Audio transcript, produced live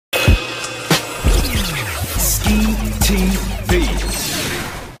TV.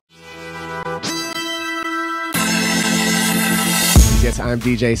 Yes, I'm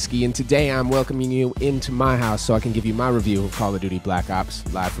DJ Skees, and today I'm welcoming you into my house so I can give you my review of Call of Duty Black Ops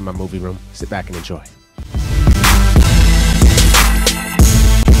live from my movie room. Sit back and enjoy.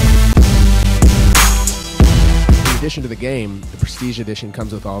 In addition to the game, the Prestige Edition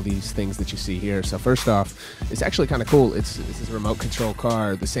comes with all these things that you see here. So first off, it's actually kind of cool. This is a remote control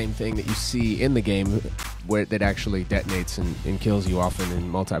car, the same thing that you see in the game where that actually detonates and kills you often in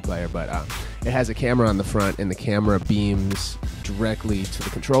multiplayer. But it has a camera on the front, and the camera beams directly to the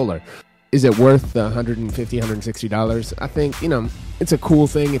controller. Is it worth the $150, $160? I think, it's a cool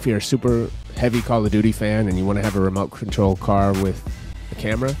thing if you're a super heavy Call of Duty fan and you want to have a remote control car with a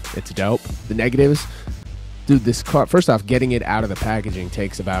camera. It's dope. The negatives, dude, this car, first off, getting it out of the packaging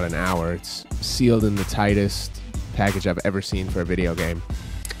takes about an hour. It's sealed in the tightest package I've ever seen for a video game.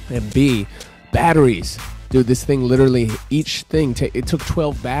 And B, batteries. Dude, this thing literally, each thing, it took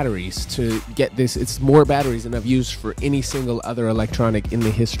 12 batteries to get this. It's more batteries than I've used for any single other electronic in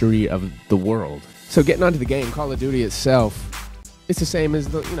the history of the world. So getting onto the game, Call of Duty itself, it's the same as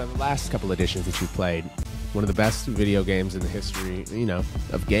the last couple editions that you've played. One of the best video games in the history,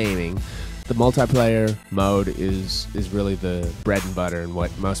 of gaming. The multiplayer mode is really the bread and butter and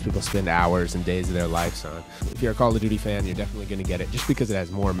what most people spend hours and days of their lives on. If you're a Call of Duty fan, you're definitely going to get it just because it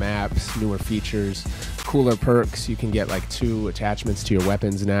has more maps, newer features, cooler perks. You can get like 2 attachments to your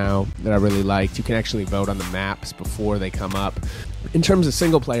weapons now that I really liked. You can actually vote on the maps before they come up. In terms of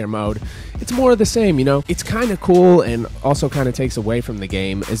single player mode, it's more of the same, It's kind of cool and also kind of takes away from the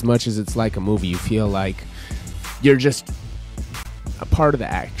game as much as it's like a movie. You feel like you're just a part of the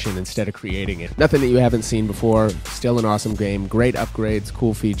action instead of creating it. Nothing that you haven't seen before. Still an awesome game. Great upgrades,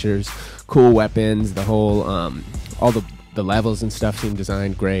 cool features, cool weapons. The whole, all the levels and stuff seem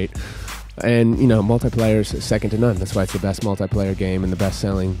designed great. And, multiplayer's second to none. That's why it's the best multiplayer game and the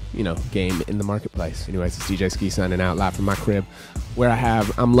best-selling, game in the marketplace. Anyways, it's DJ Skees signing out live from my crib, where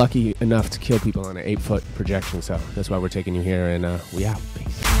I'm lucky enough to kill people on an 8-foot projection. So that's why we're taking you here, and we out.